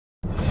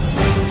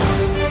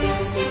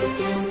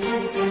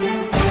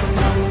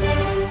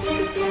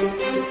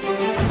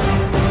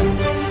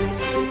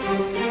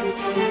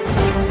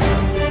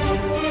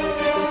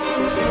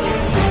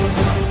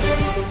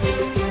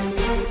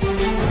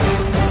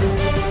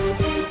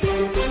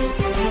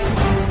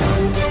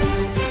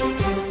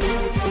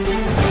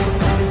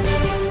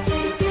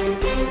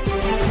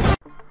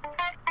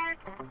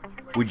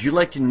Would you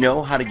like to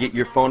know how to get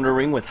your phone to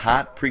ring with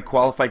hot,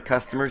 pre-qualified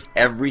customers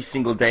every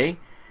single day?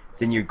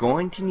 Then you're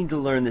going to need to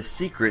learn the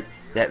secret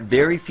that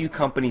very few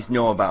companies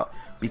know about,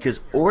 because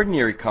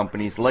ordinary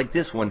companies like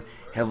this one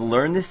have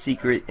learned the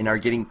secret and are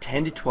getting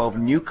 10 to 12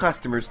 new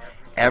customers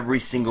every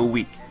single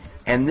week.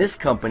 And this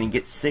company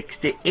gets 6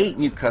 to 8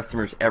 new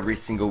customers every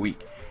single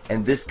week.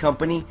 And this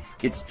company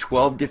gets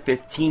 12 to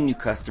 15 new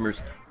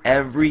customers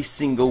every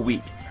single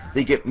week.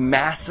 They get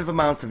massive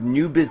amounts of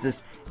new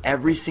business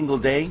every single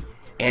day,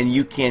 and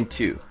you can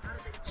too.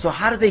 So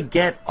how do they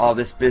get all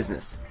this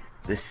business?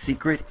 The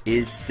secret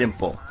is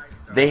simple.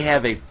 They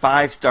have a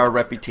 5-star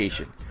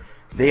reputation.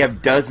 They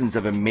have dozens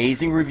of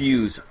amazing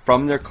reviews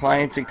from their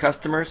clients and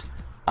customers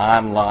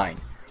online.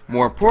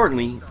 More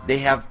importantly, they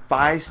have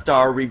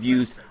 5-star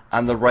reviews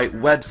on the right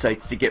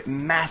websites to get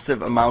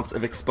massive amounts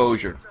of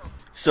exposure.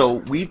 So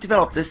we've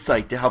developed this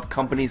site to help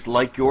companies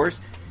like yours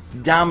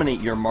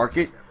dominate your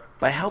market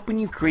by helping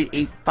you create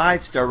a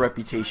 5-star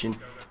reputation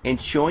and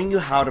showing you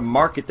how to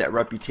market that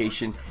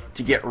reputation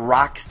to get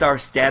rock star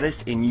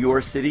status in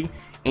your city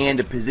and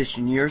to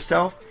position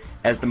yourself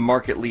as the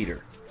market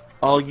leader.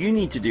 All you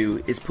need to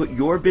do is put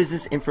your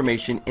business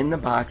information in the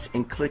box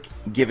and click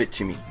Give It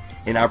to Me.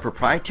 And our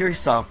proprietary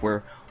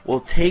software will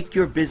take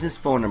your business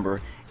phone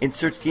number and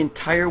search the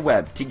entire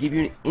web to give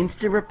you an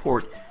instant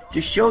report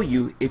to show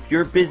you if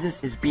your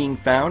business is being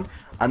found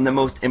on the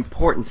most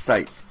important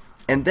sites.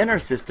 And then our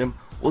system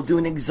will do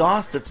an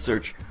exhaustive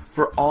search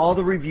for all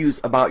the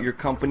reviews about your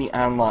company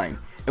online.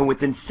 And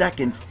within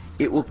seconds,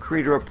 it will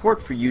create a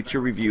report for you to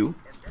review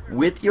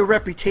with your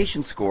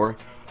reputation score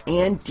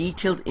and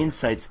detailed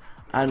insights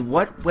on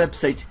what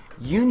websites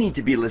you need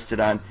to be listed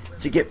on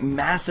to get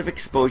massive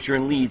exposure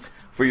and leads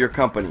for your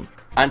company.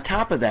 On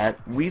top of that,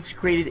 we've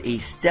created a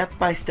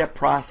step-by-step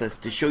process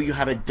to show you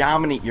how to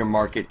dominate your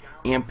market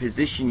and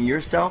position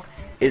yourself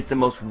as the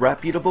most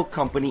reputable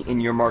company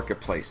in your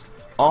marketplace,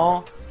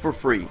 all for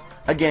free.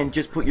 Again,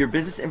 just put your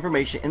business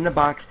information in the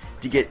box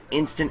to get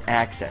instant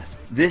access.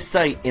 This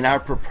site and our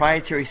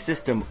proprietary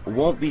system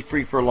won't be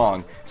free for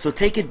long, so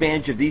take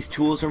advantage of these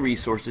tools and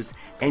resources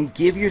and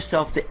give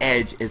yourself the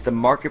edge as the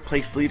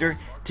marketplace leader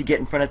to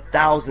get in front of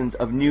thousands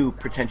of new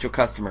potential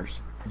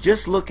customers.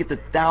 Just look at the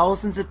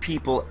thousands of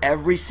people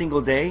every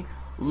single day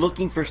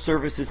looking for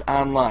services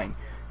online.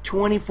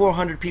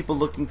 2,400 people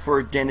looking for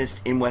a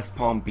dentist in West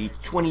Palm Beach,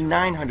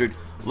 2,900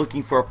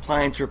 looking for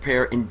appliance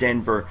repair in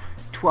Denver,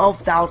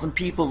 12,000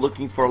 people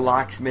looking for a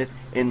locksmith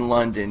in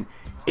London,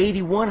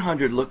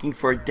 8,100 looking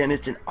for a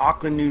dentist in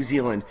Auckland, New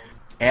Zealand.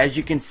 As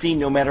you can see,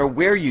 no matter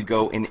where you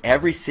go, in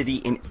every city,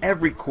 in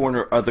every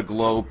corner of the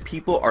globe,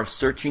 people are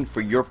searching for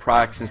your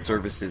products and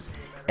services,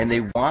 and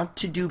they want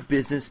to do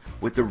business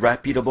with a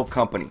reputable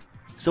company.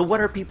 So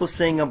what are people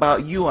saying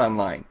about you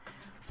online?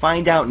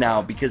 Find out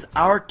now, because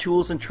our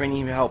tools and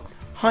training have helped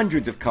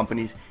hundreds of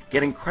companies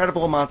get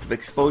incredible amounts of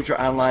exposure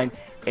online.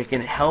 It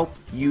can help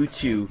you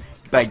too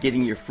by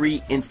getting your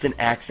free instant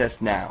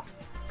access now.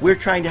 We're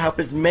trying to help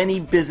as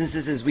many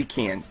businesses as we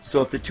can,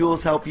 so if the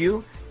tools help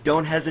you,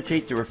 don't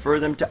hesitate to refer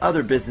them to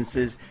other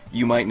businesses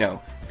you might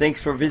know.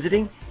 Thanks for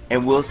visiting,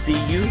 and we'll see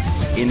you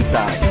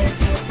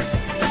inside.